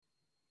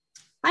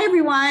Hi,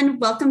 everyone.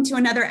 Welcome to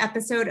another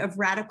episode of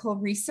Radical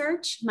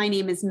Research. My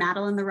name is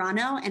Madeline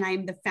Laurano, and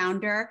I'm the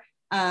founder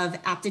of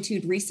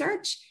Aptitude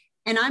Research.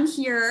 And I'm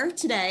here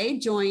today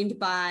joined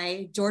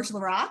by George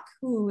LaRocque,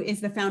 who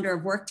is the founder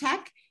of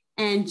WorkTech,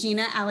 and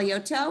Gina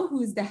Alioto,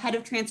 who's the head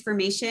of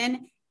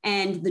transformation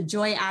and the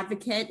joy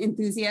advocate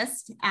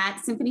enthusiast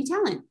at Symphony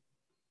Talent.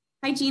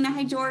 Hi, Gina.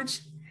 Hi,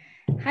 George.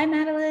 Hi,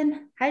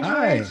 Madeline. Hi,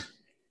 George.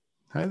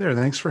 Hi there.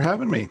 Thanks for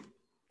having me.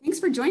 Thanks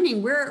for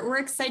joining. We're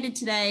excited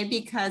today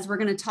because we're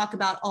going to talk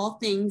about all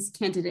things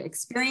candidate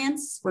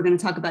experience. We're going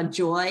to talk about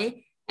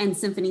joy and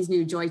Symphony's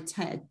new joy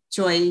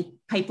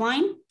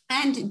pipeline.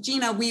 And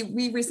Gina,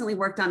 we recently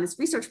worked on this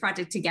research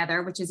project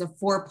together, which is a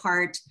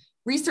 4-part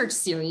research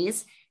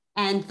series.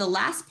 And the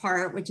last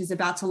part, which is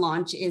about to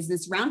launch, is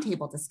this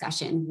roundtable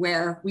discussion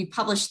where we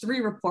published 3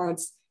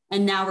 reports.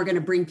 And now we're going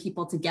to bring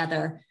people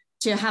together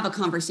to have a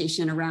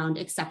conversation around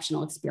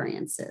exceptional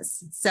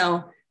experiences.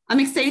 So I'm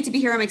excited to be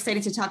here. I'm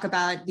excited to talk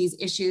about these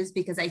issues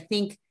because I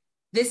think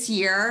this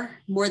year,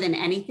 more than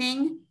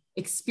anything,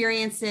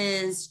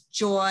 experiences,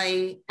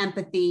 joy,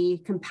 empathy,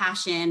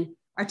 compassion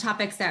are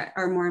topics that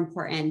are more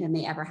important than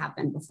they ever have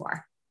been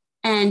before.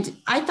 And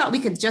I thought we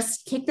could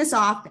just kick this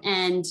off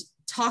and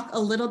talk a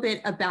little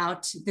bit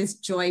about this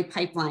joy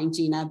pipeline,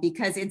 Gina,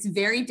 because it's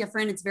very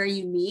different. It's very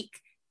unique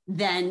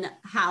than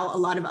how a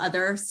lot of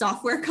other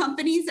software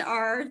companies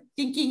are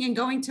thinking and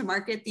going to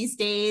market these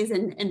days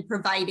and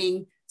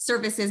providing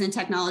services and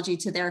technology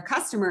to their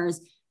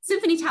customers.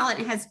 Symphony Talent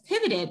has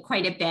pivoted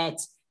quite a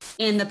bit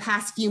in the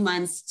past few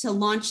months to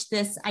launch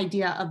this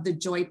idea of the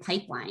joy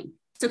pipeline.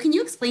 So can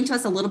you explain to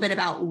us a little bit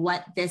about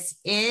what this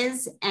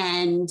is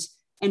and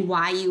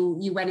why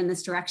you went in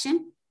this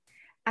direction?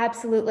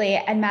 Absolutely.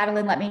 And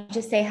Madeline, let me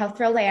just say how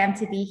thrilled I am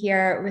to be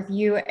here with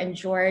you and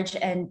George,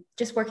 and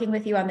just working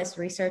with you on this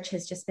research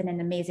has just been an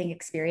amazing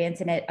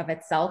experience in it of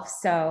itself.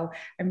 So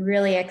I'm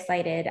really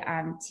excited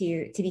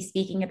to be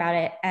speaking about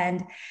it.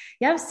 And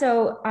yeah,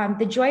 so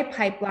the Joy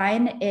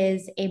Pipeline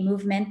is a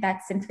movement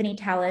that Symphony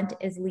Talent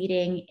is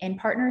leading in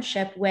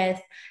partnership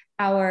with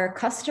our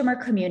customer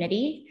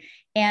community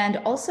and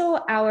also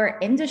our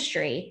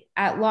industry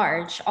at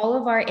large. All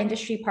of our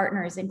industry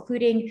partners,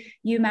 including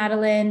you,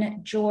 Madeline,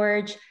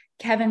 George,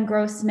 Kevin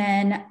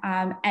Grossman,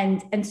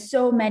 and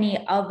so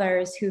many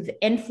others who've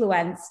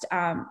influenced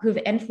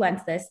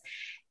this.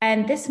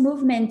 And this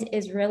movement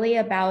is really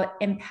about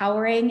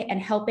empowering and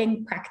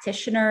helping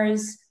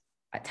practitioners,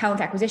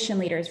 talent acquisition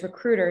leaders,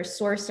 recruiters,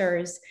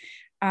 sourcers,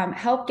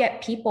 help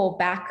get people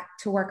back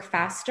to work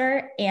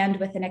faster and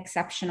with an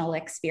exceptional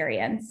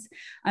experience.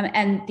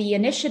 And the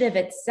initiative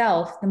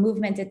itself, the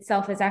movement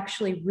itself, is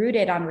actually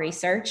rooted on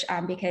research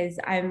because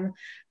I'm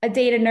a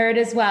data nerd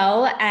as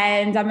well,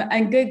 and I'm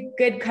in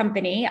good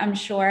company, I'm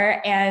sure.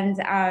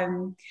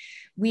 And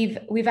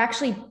we've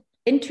actually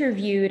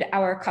interviewed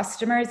our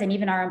customers and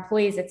even our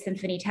employees at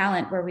Symphony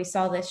Talent, where we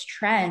saw this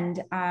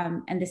trend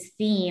and this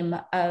theme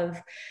of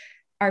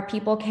our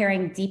people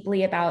caring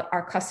deeply about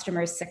our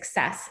customers'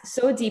 success.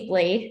 So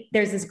deeply,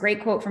 there's this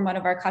great quote from one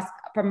of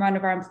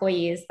our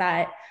employees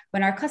that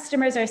when our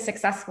customers are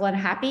successful and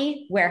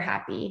happy, we're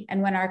happy.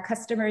 And when our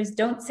customers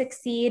don't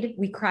succeed,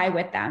 we cry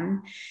with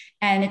them.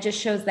 And it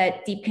just shows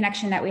that deep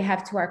connection that we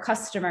have to our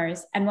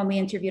customers. And when we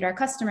interviewed our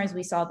customers,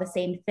 we saw the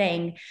same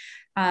thing.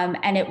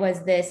 And it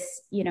was this,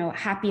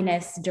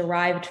 happiness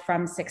derived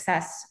from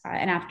success.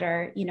 And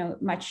after,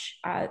 much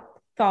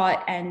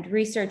thought and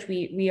research,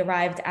 we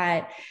arrived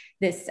at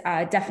this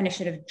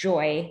definition of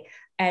joy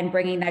and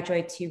bringing that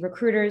joy to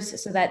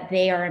recruiters so that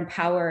they are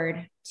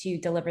empowered to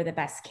deliver the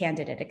best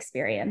candidate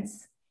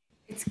experience.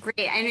 It's great.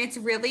 And it's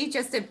really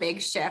just a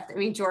big shift. I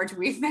mean, George,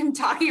 we've been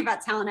talking about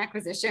talent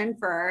acquisition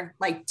for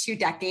like 2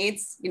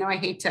 decades. I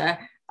hate to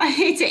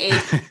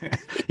age.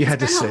 You had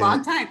to say a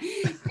long time.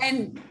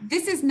 And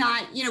this is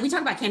not, we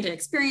talk about candidate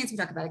experience, we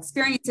talk about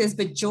experiences,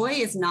 but joy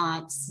is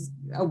not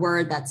a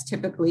word that's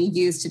typically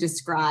used to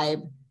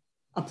describe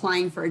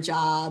applying for a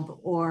job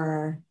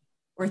or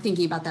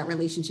thinking about that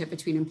relationship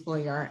between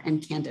employer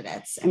and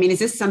candidates. I mean, is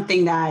this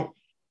something that,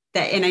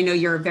 and I know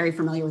you're very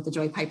familiar with the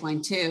Joy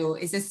Pipeline too,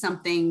 is this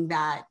something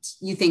that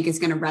you think is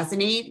going to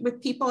resonate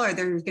with people, or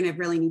there's going to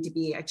really need to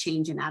be a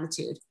change in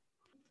attitude?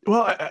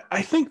 Well,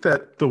 I think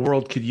that the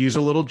world could use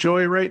a little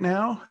joy right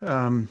now.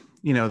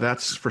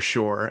 That's for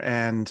sure.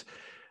 And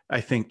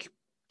I think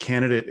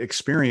candidate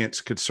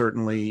experience could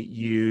certainly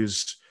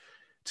use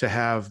to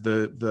have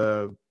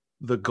the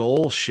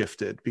goal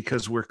shifted,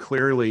 because we're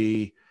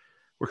clearly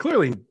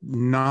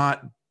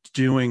not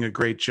doing a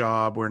great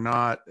job. We're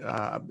not,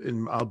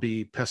 and I'll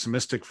be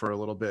pessimistic for a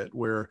little bit,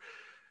 where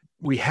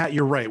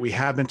you're right. We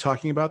have been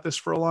talking about this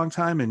for a long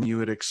time, and you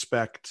would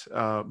expect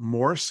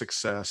more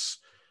success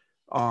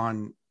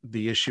on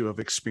the issue of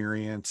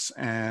experience.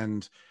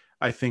 And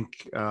I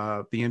think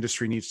the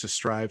industry needs to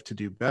strive to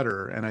do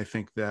better. And I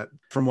think that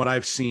from what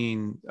I've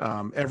seen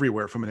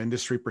everywhere, from an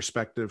industry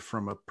perspective,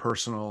 from a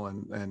personal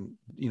and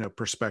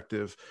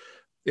perspective,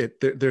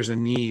 there's a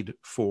need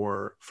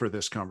for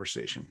this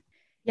conversation.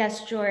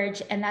 Yes,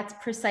 George. And that's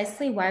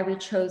precisely why we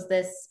chose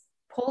this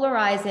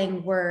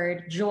polarizing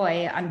word,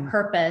 joy, on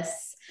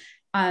purpose,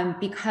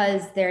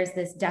 because there's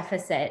this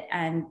deficit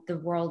and the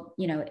world,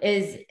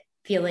 is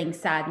feeling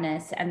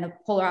sadness, and the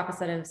polar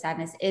opposite of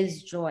sadness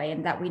is joy,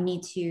 and that we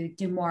need to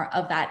do more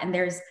of that. And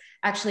there's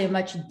actually a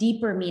much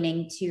deeper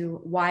meaning to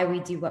why we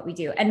do what we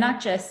do, and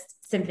not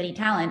just Symphony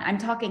Talent. I'm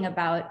talking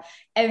about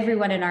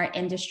everyone in our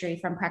industry,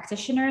 from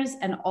practitioners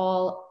and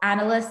all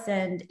analysts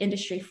and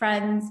industry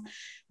friends.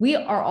 We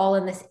are all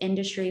in this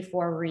industry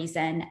for a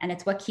reason, and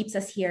it's what keeps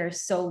us here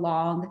so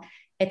long.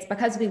 It's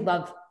because we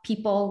love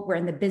people. We're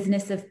in the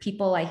business of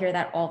people. I hear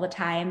that all the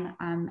time.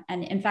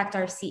 And in fact,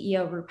 our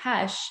CEO,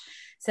 Rupesh,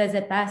 says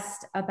it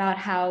best about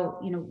how,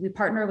 we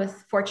partner with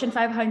Fortune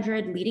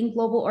 500 leading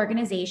global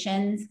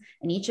organizations,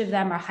 and each of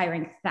them are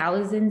hiring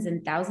thousands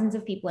and thousands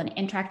of people and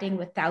interacting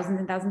with thousands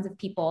and thousands of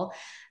people.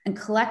 And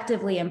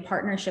collectively, in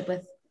partnership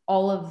with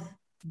all of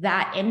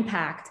that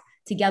impact,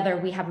 together,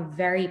 we have a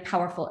very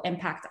powerful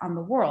impact on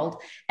the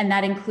world. And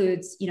that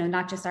includes,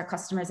 not just our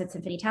customers at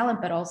Symphony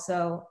Talent, but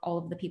also all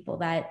of the people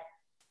that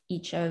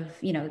each of,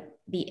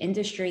 the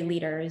industry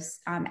leaders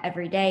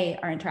every day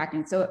are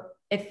interacting. So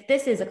if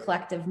this is a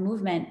collective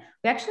movement,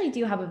 we actually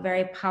do have a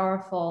very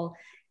powerful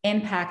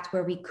impact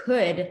where we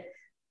could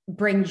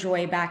bring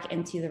joy back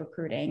into the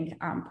recruiting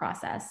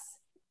process.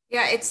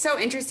 Yeah, it's so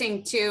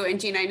interesting too. And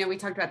Gina, I know we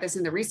talked about this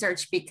in the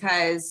research,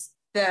 because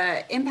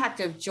the impact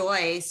of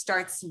joy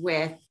starts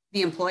with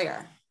the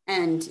employer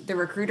and the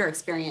recruiter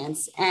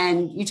experience.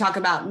 And you talk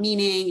about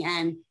meaning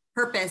and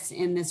purpose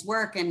in this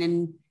work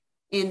and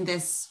in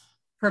this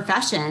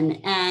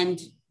profession.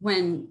 And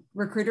when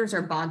recruiters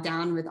are bogged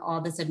down with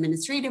all this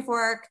administrative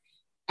work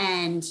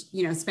and,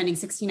 spending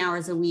 16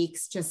 hours a week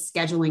just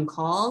scheduling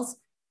calls,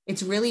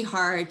 it's really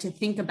hard to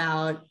think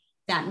about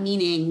that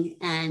meaning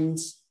and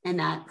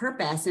that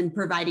purpose and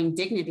providing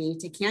dignity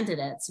to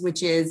candidates,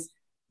 which is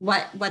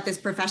what this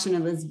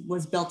profession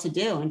was built to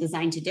do and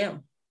designed to do.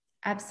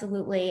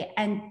 Absolutely.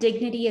 And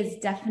dignity is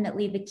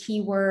definitely the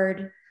key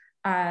word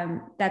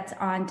that's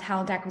on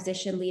talent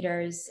acquisition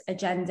leaders'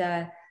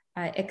 agenda.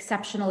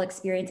 Exceptional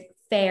experience,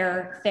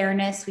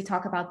 fairness. We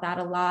talk about that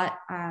a lot.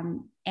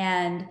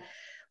 And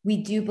we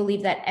do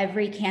believe that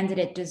every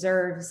candidate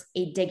deserves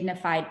a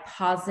dignified,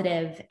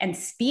 positive, and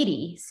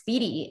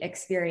speedy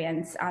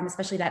experience,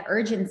 especially that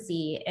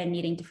urgency in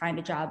needing to find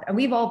a job. And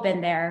we've all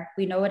been there.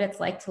 We know what it's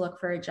like to look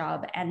for a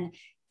job. And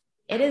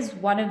it is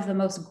one of the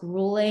most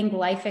grueling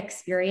life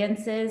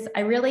experiences.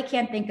 I really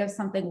can't think of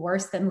something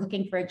worse than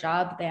looking for a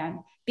job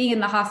than being in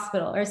the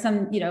hospital or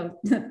some,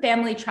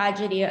 family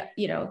tragedy.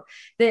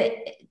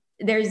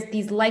 There's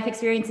these life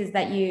experiences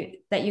that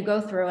you go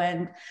through,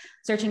 and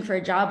searching for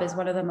a job is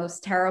one of the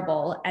most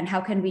terrible. And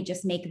how can we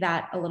just make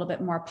that a little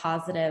bit more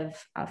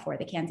positive for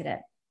the candidate?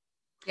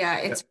 Yeah,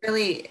 it's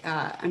really,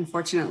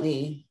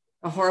 unfortunately,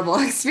 a horrible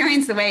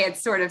experience, the way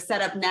it's sort of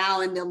set up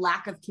now, and the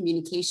lack of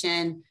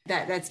communication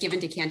that's given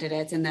to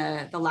candidates, and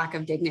the lack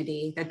of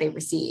dignity that they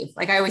receive.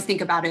 Like, I always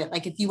think about it,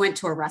 like if you went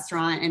to a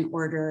restaurant and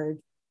ordered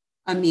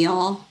a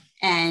meal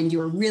and you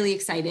were really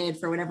excited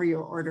for whatever you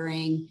were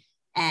ordering,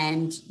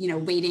 and,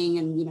 waiting,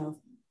 and,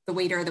 the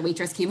waiter or the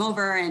waitress came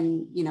over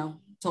and,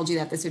 told you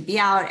that this would be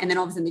out. And then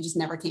all of a sudden they just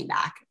never came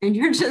back, and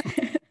you're just,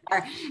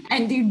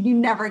 and you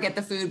never get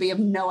the food, but you have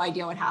no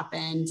idea what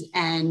happened.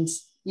 And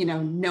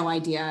no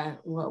idea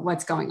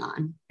what's going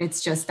on.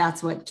 It's just,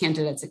 that's what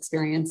candidates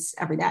experience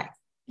every day.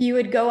 You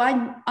would go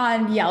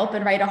on Yelp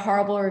and write a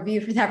horrible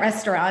review for that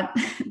restaurant.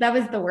 That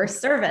was the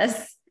worst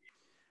service.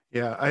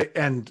 Yeah.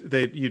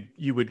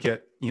 You would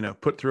get,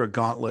 put through a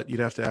gauntlet. You'd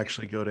have to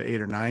actually go to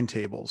 8 or 9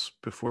 tables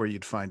before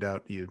you'd find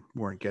out you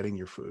weren't getting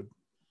your food.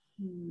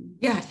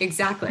 Yeah,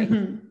 exactly.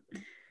 Mm-hmm.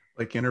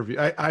 Like interview.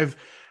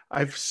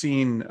 I've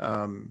seen,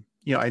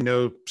 I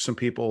know some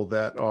people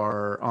that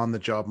are on the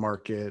job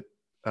market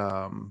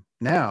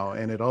now,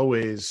 and I'm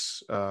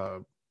always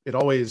a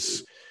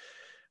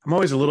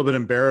little bit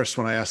embarrassed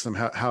when I ask them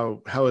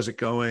how is it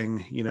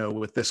going,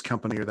 with this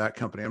company or that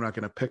company. I'm not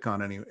going to pick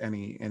on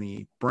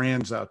any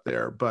brands out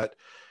there, but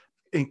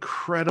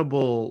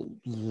incredibly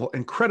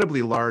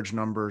large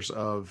numbers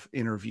of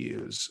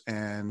interviews,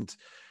 and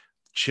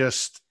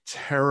just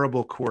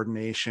terrible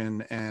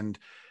coordination, and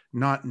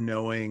not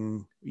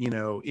knowing,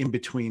 in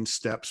between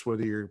steps,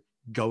 whether you're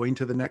going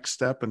to the next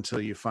step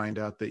until you find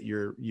out that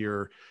you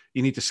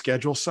need to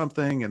schedule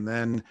something, and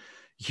then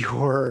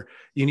you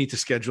need to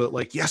schedule it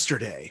like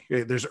yesterday.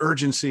 There's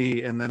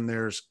urgency, and then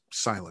there's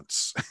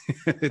silence.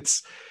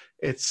 it's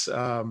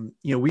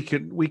we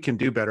can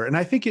do better. And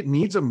I think it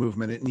needs a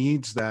movement. It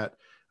needs that.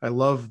 I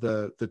love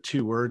the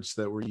 2 words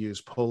that were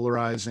used,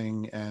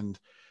 polarizing, and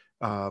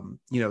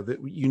that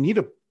you need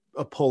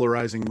a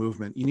polarizing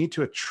movement. You need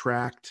to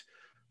attract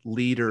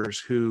leaders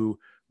who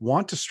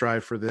want to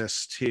strive for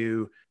this,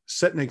 to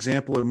set an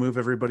example and move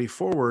everybody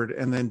forward.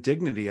 And then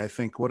dignity, I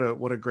think, what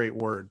a great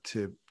word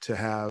to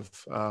have,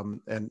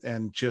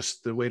 and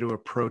just the way to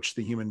approach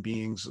the human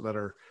beings that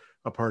are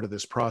a part of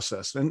this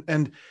process.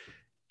 And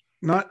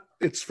not,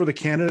 it's for the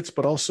candidates,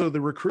 but also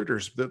the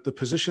recruiters. The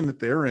position that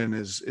they're in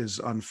is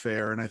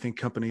unfair. And I think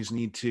companies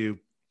need to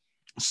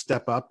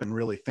step up and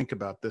really think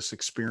about this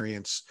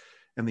experience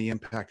and the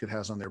impact it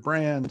has on their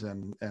brand,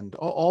 and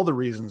all the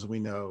reasons we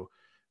know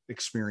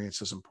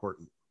experience is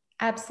important.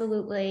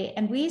 Absolutely.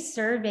 And we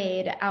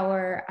surveyed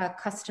our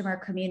customer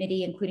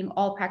community, including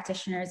all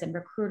practitioners and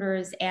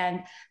recruiters,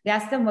 and we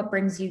asked them what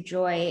brings you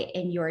joy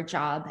in your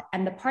job.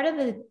 And the part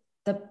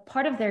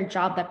of their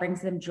job that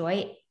brings them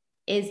joy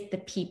is the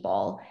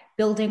people,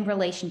 building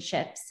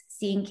relationships,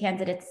 seeing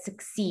candidates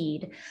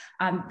succeed.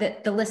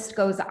 The list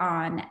goes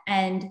on.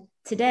 And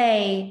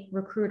today,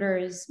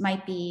 recruiters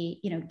might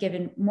be,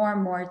 given more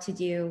and more to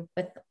do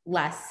with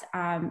less,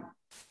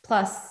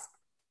 plus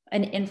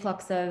an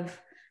influx of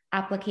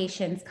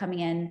applications coming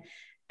in,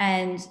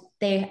 and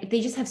they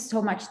just have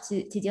so much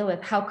to deal with.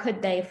 How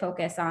could they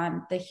focus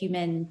on the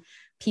human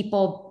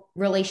people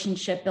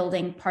relationship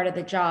building part of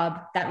the job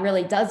that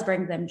really does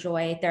bring them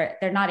joy? They're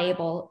not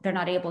able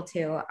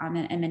to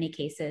in many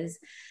cases.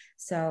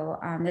 So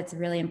that's a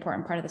really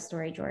important part of the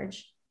story,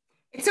 George.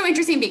 It's so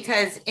interesting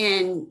because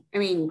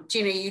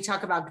Gina, you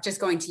talk about just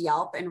going to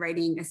Yelp and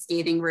writing a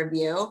scathing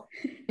review.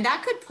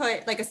 That could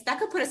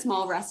put a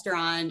small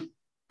restaurant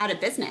out of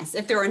business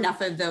if there were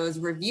enough of those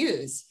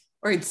reviews,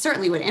 or it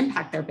certainly would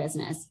impact their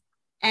business.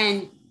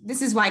 And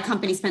this is why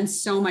companies spend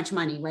so much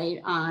money, right,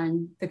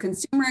 on the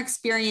consumer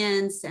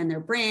experience and their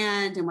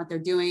brand and what they're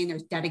doing.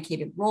 There's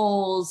dedicated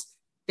roles.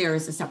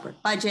 There's a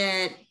separate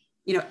budget.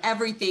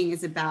 Everything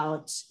is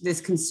about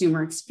this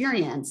consumer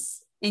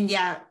experience. And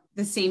yet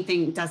the same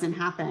thing doesn't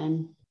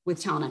happen with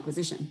talent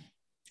acquisition.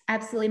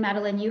 Absolutely,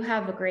 Madeline. You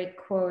have a great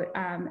quote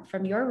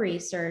from your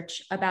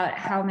research about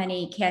how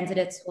many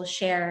candidates will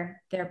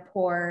share their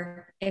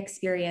poor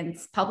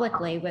experience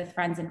publicly with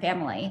friends and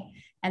family.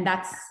 And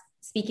that's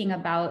speaking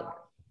about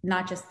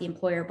not just the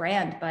employer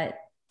brand, but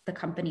the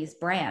company's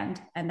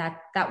brand. And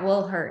that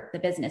will hurt the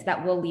business.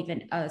 That will leave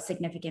a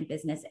significant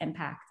business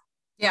impact.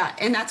 Yeah.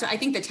 And that's what I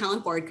think the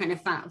talent board kind of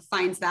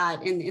finds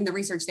that in the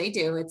research they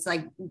do. It's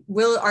like,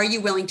 are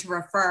you willing to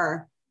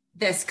refer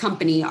this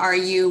company? Are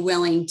you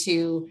willing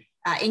to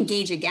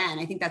engage again?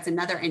 I think that's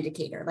another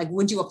indicator. Like,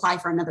 would you apply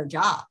for another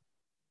job?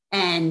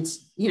 And,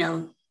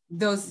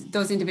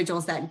 those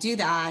individuals that do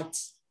that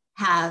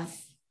have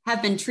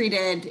been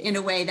treated in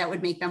a way that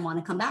would make them want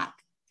to come back.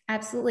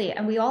 Absolutely.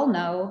 And we all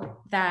know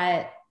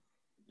that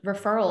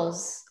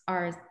referrals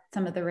are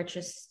some of the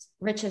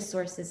richest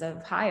sources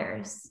of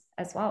hires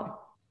as well.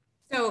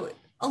 So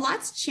a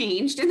lot's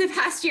changed in the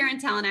past year in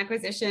talent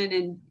acquisition.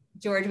 And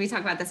George, we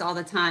talk about this all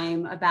the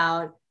time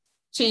about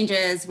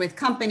changes with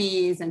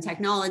companies and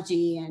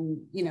technology. And,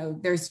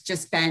 there's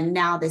just been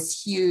now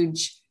this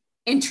huge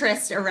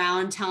interest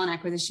around talent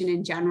acquisition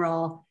in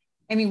general.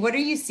 What are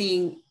you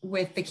seeing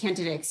with the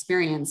candidate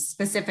experience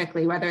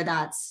specifically, whether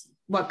that's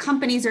what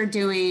companies are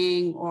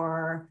doing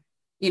or,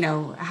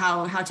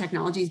 how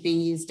technology is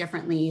being used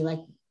differently?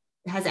 Like,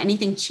 has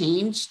anything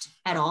changed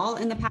at all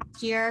in the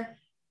past year,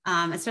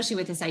 especially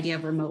with this idea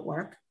of remote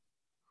work?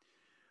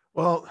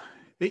 Well,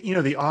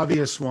 the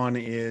obvious one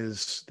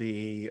is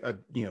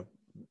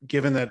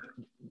given that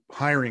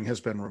hiring has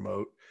been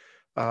remote,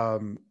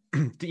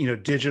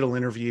 digital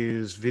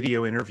interviews,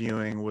 video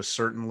interviewing was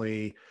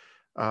certainly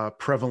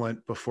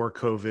prevalent before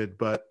COVID,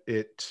 but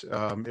it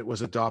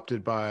was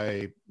adopted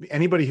by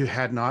anybody who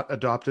had not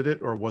adopted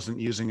it or wasn't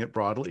using it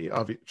broadly.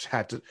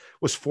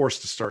 Was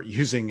forced to start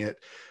using it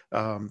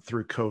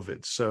through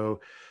COVID.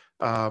 So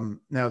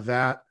now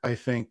that I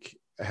think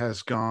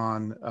has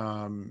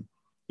gone,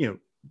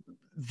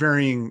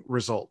 varying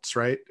results,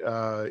 right?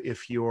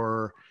 If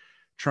you're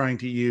trying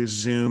to use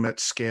Zoom at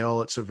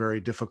scale, it's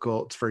very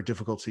difficult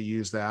to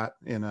use that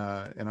in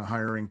a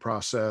hiring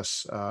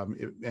process.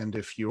 And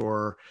if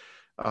you're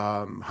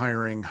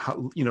hiring,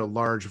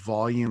 large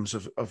volumes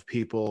of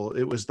people,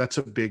 that's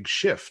a big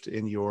shift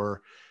in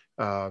your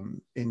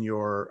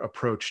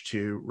approach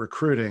to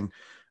recruiting.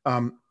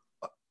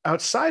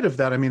 Outside of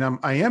that,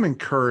 I am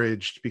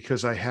encouraged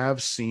because I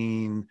have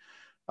seen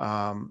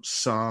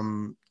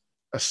some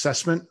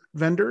assessment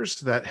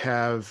vendors that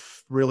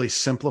have really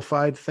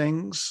simplified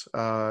things.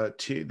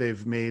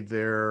 They've made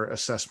their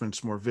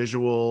assessments more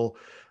visual.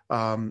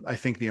 I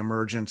think the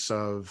emergence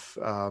of,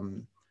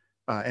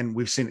 and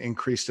we've seen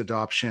increased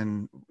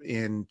adoption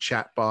in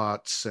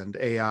chatbots and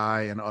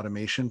AI and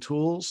automation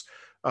tools.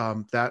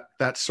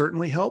 That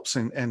certainly helps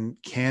and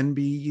can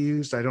be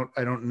used. I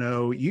don't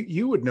know.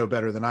 You would know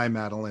better than I,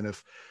 Madeline,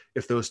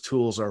 if those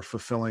tools are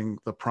fulfilling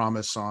the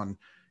promise on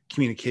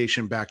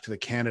communication back to the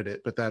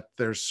candidate, but that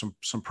there's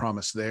some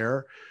promise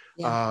there.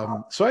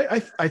 Yeah. So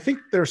I think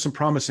there are some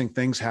promising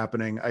things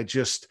happening. I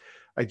just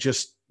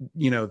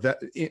that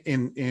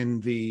in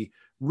the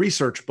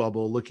research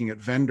bubble, looking at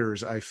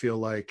vendors, I feel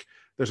like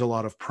there's a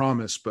lot of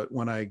promise, but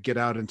when I get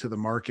out into the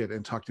market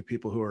and talk to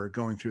people who are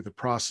going through the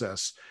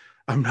process,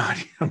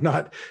 it's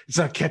not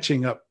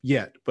catching up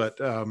yet, but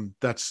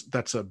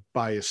that's a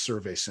biased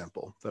survey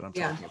sample that I'm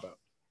talking about.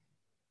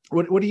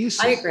 What do you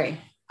see? I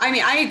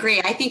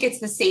agree. I think it's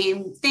the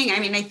same thing.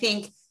 I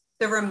think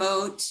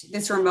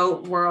this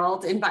remote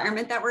world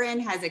environment that we're in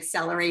has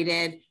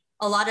accelerated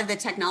a lot of the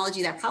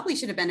technology that probably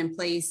should have been in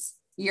place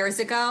years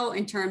ago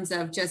in terms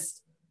of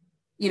just,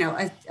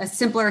 a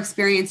simpler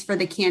experience for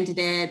the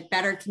candidate,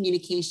 better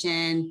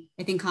communication.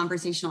 I think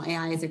conversational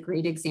AI is a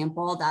great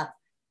example that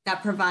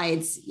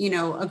provides,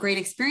 a great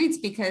experience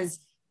because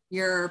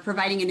you're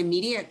providing an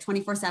immediate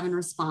 24/7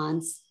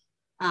 response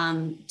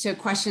to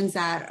questions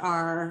that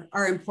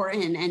are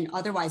important and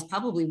otherwise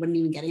probably wouldn't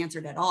even get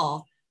answered at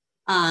all.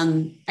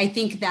 I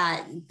think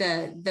that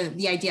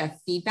the idea of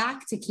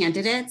feedback to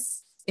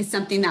candidates is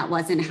something that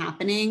wasn't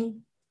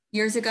happening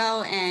years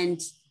ago.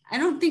 And I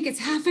don't think it's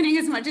happening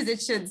as much as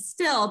it should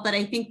still, but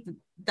I think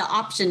the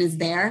option is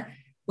there,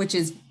 which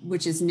is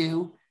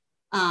new.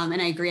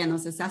 And I agree on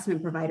those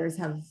assessment providers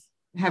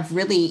have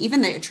really,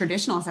 even the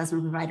traditional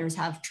assessment providers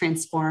have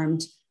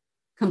transformed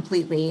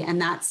completely.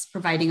 And that's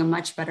providing a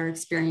much better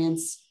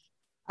experience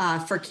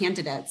for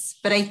candidates.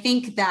 But I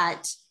think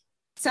that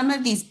some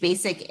of these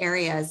basic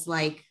areas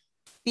like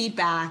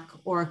feedback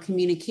or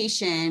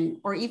communication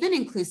or even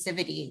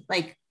inclusivity,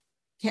 like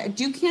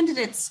do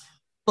candidates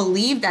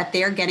believe that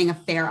they're getting a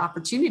fair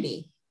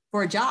opportunity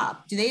for a job?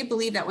 Do they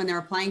believe that when they're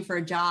applying for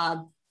a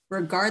job,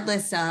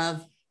 regardless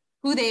of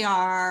who they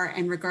are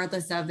and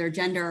regardless of their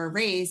gender or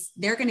race,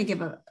 they're going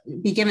to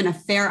be given a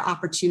fair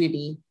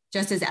opportunity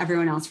just as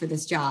everyone else for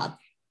this job?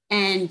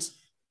 And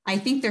I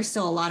think there's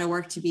still a lot of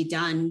work to be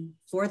done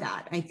for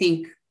that. I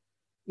think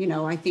you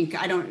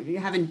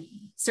haven't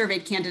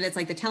surveyed candidates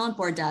like the talent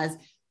board does,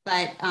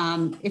 but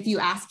if you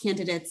ask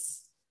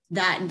candidates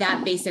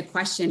that basic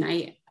question,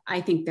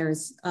 I think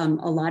there's a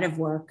lot of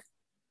work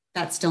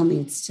that still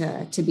needs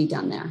to be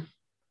done there.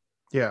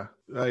 Yeah,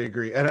 I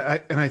agree. And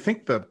I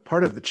think the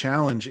part of the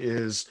challenge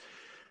is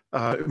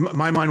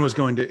my mind was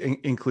going to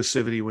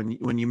inclusivity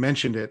when you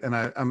mentioned it. And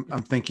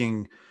I'm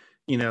thinking,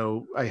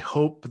 I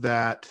hope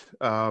that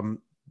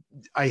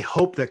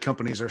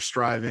companies are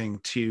striving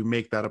to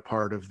make that a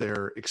part of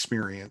their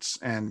experience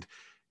and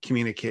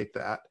communicate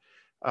that.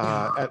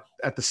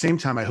 At the same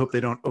time, I hope they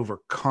don't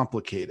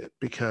overcomplicate it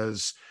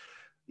because,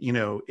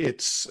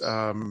 it's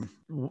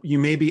you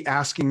may be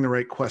asking the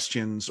right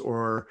questions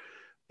or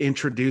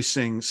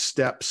introducing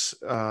steps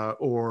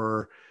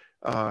or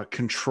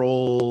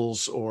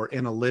controls or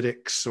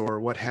analytics or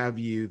what have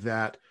you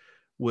that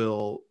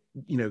will,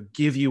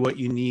 give you what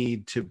you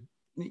need to,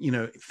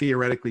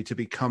 theoretically to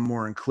become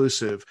more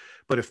inclusive.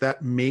 But if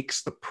that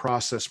makes the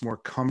process more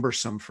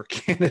cumbersome for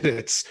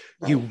candidates,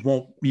 right,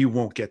 you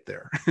won't get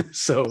there.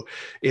 So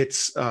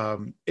it's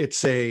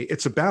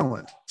a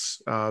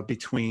balance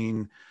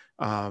between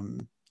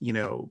on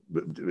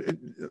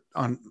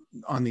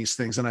these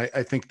things. And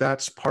I think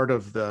that's part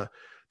of the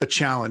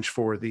challenge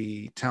for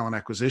the talent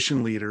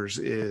acquisition leaders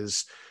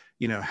is,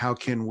 how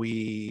can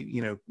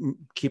we,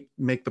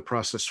 make the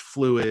process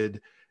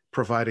fluid,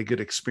 provide a good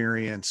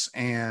experience,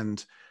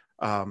 and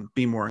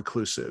be more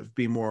inclusive,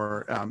 be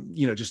more,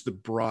 just the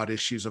broad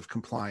issues of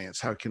compliance.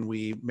 How can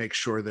we make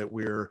sure that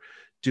we're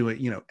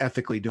doing,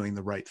 ethically doing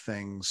the right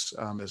things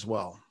as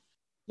well?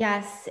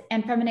 Yes.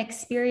 And from an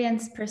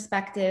experience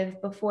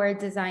perspective, before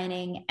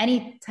designing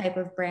any type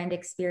of brand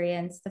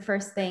experience, the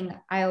first thing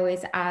I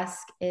always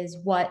ask is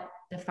what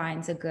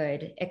defines a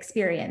good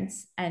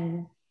experience,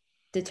 and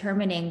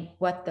determining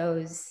what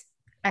those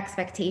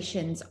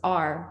expectations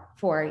are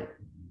for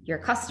your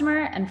customer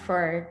and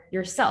for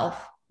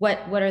yourself.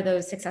 What are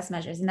those success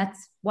measures? And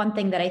that's one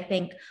thing that I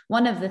think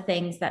one of the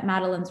things that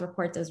Madeline's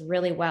report does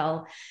really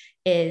well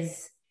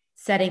is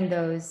setting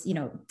those,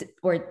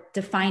 or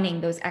defining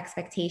those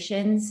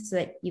expectations so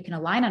that you can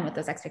align on what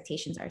those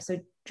expectations are. So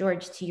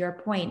George, to your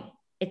point,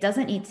 it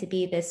doesn't need to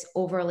be this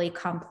overly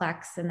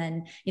complex, and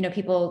then,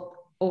 people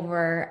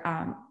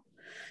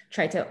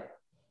try to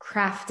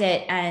craft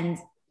it and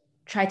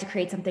try to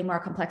create something more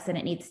complex than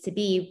it needs to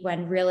be,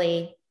 when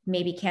really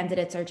maybe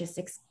candidates are just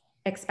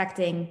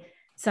expecting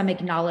some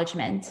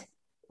acknowledgement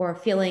or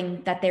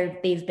feeling that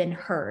they've been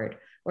heard,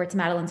 or to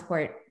Madeline's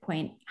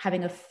point,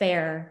 having a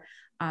fair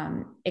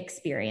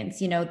experience,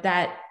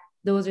 that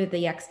those are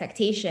the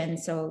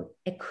expectations. So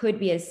it could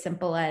be as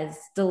simple as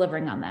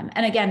delivering on them.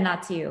 And again,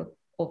 not to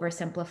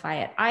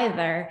oversimplify it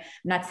either. I'm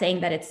not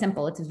saying that it's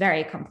simple. It's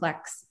very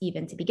complex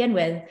even to begin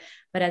with,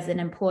 but as an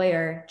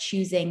employer,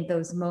 choosing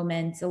those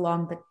moments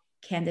along the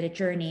candidate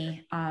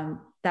journey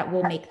that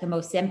will make the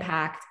most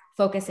impact,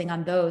 focusing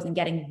on those and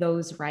getting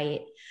those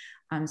right.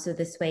 So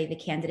this way the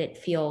candidate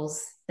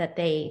feels that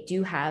they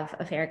do have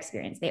a fair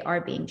experience. They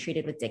are being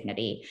treated with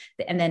dignity,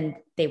 and then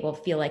they will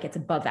feel like it's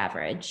above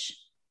average.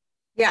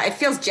 Yeah, it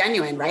feels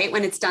genuine, right?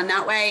 When it's done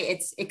that way,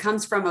 it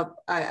comes from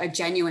a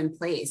genuine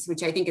place,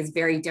 which I think is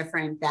very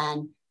different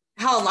than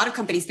how a lot of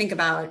companies think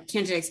about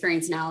candidate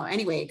experience now.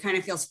 Anyway, it kind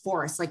of feels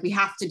forced. Like we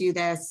have to do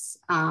this.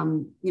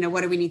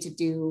 What do we need to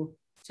do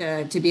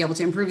to be able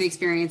to improve the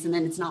experience? And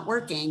then it's not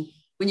working.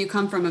 When you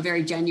come from a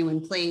very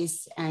genuine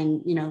place,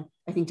 and,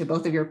 I think to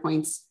both of your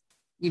points,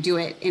 you do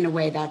it in a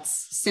way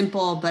that's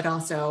simple, but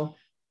also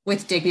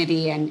with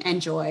dignity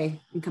and joy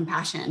and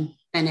compassion,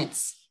 then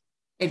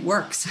it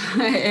works.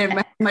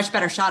 A much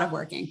better shot of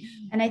working.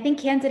 And I think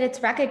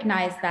candidates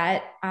recognize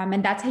that.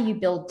 And that's how you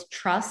build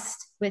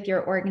trust with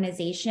your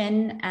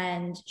organization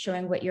and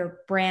showing what your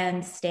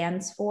brand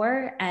stands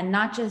for, and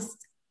not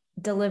just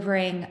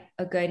delivering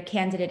a good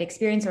candidate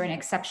experience or an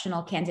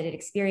exceptional candidate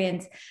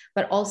experience,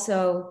 but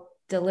also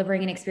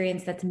delivering an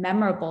experience that's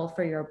memorable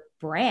for your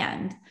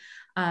brand.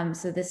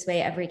 So this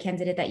way, every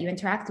candidate that you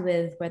interact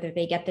with, whether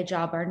they get the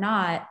job or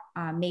not,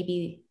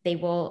 maybe they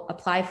will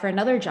apply for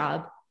another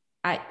job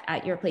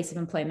at your place of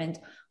employment,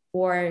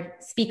 or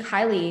speak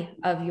highly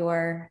of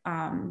your,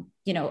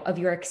 of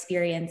your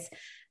experience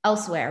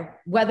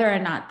elsewhere, whether or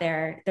not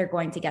they're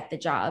going to get the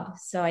job.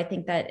 So I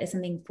think that is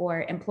something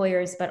for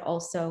employers, but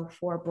also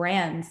for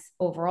brands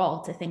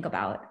overall to think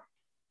about.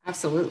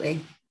 Absolutely.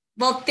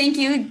 Well, thank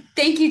you.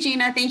 Thank you,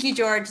 Gina. Thank you,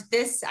 George.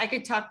 I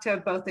could talk to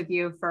both of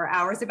you for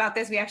hours about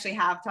this. We actually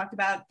have talked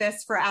about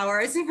this for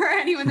hours. For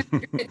anyone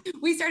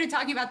we started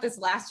talking about this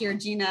last year.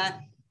 Gina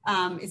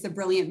is a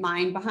brilliant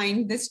mind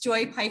behind this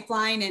joy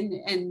pipeline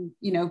and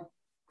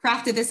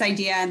crafted this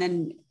idea and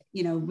then,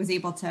 was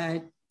able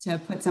to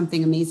put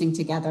something amazing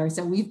together.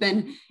 So we've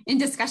been in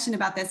discussion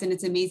about this, and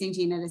it's amazing,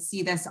 Gina, to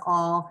see this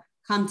all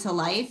come to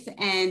life.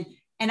 And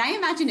I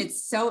imagine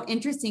it's so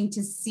interesting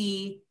to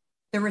see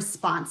the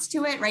response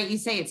to it, right? You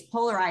say it's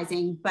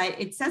polarizing, but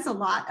it says a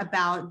lot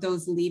about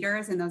those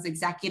leaders and those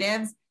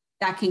executives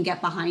that can get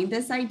behind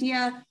this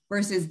idea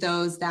versus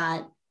those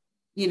that,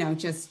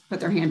 just put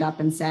their hand up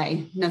and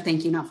say, no,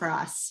 thank you, not for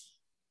us.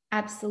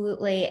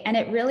 Absolutely. And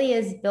it really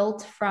is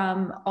built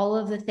from all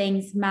of the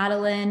things,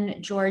 Madeline,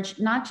 George,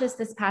 not just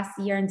this past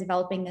year in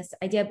developing this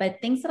idea,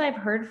 but things that I've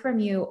heard from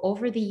you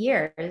over the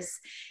years,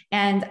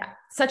 and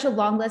such a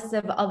long list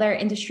of other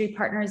industry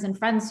partners and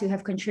friends who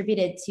have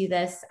contributed to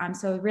this.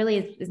 So it really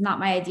is not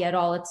my idea at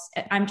all.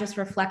 I'm just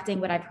reflecting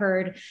what I've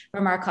heard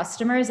from our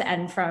customers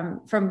and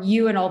from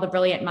you and all the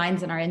brilliant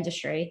minds in our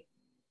industry.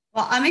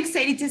 Well, I'm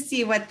excited to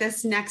see what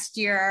this next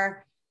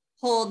year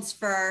holds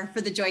for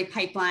the Joy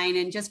pipeline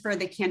and just for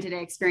the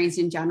candidate experience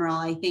in general.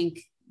 I think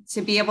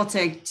to be able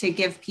to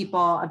give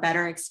people a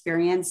better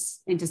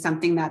experience into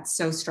something that's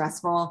so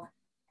stressful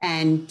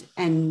and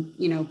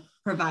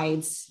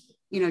provides,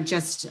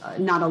 just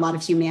not a lot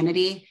of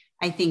humanity,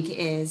 I think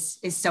is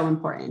so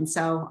important.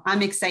 So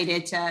I'm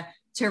excited to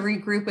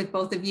regroup with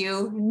both of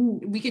you.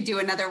 We could do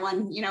another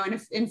one,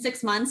 in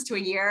 6 months to a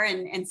year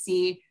and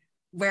see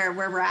where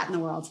we're at in the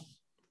world.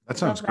 That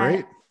sounds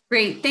great.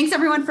 Great. Thanks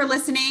everyone for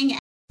listening.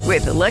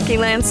 With the Lucky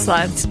Land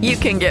Slots, you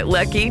can get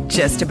lucky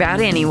just about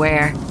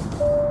anywhere.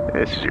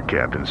 This is your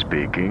captain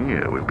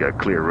speaking. We've got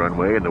clear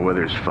runway and the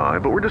weather's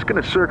fine, but we're just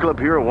going to circle up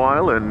here a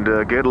while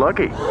and get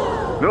lucky.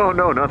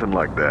 No, nothing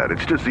like that.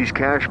 It's just these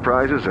cash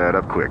prizes add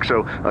up quick.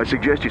 So I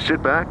suggest you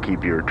sit back,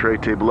 keep your tray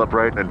table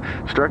upright, and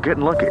start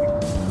getting lucky.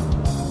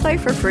 Play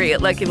for free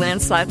at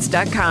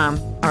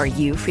LuckyLandSlots.com. Are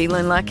you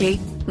feeling lucky?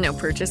 No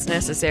purchase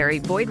necessary.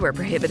 Void where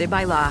prohibited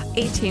by law.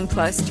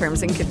 18+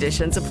 terms and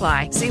conditions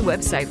apply. See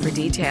website for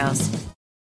details.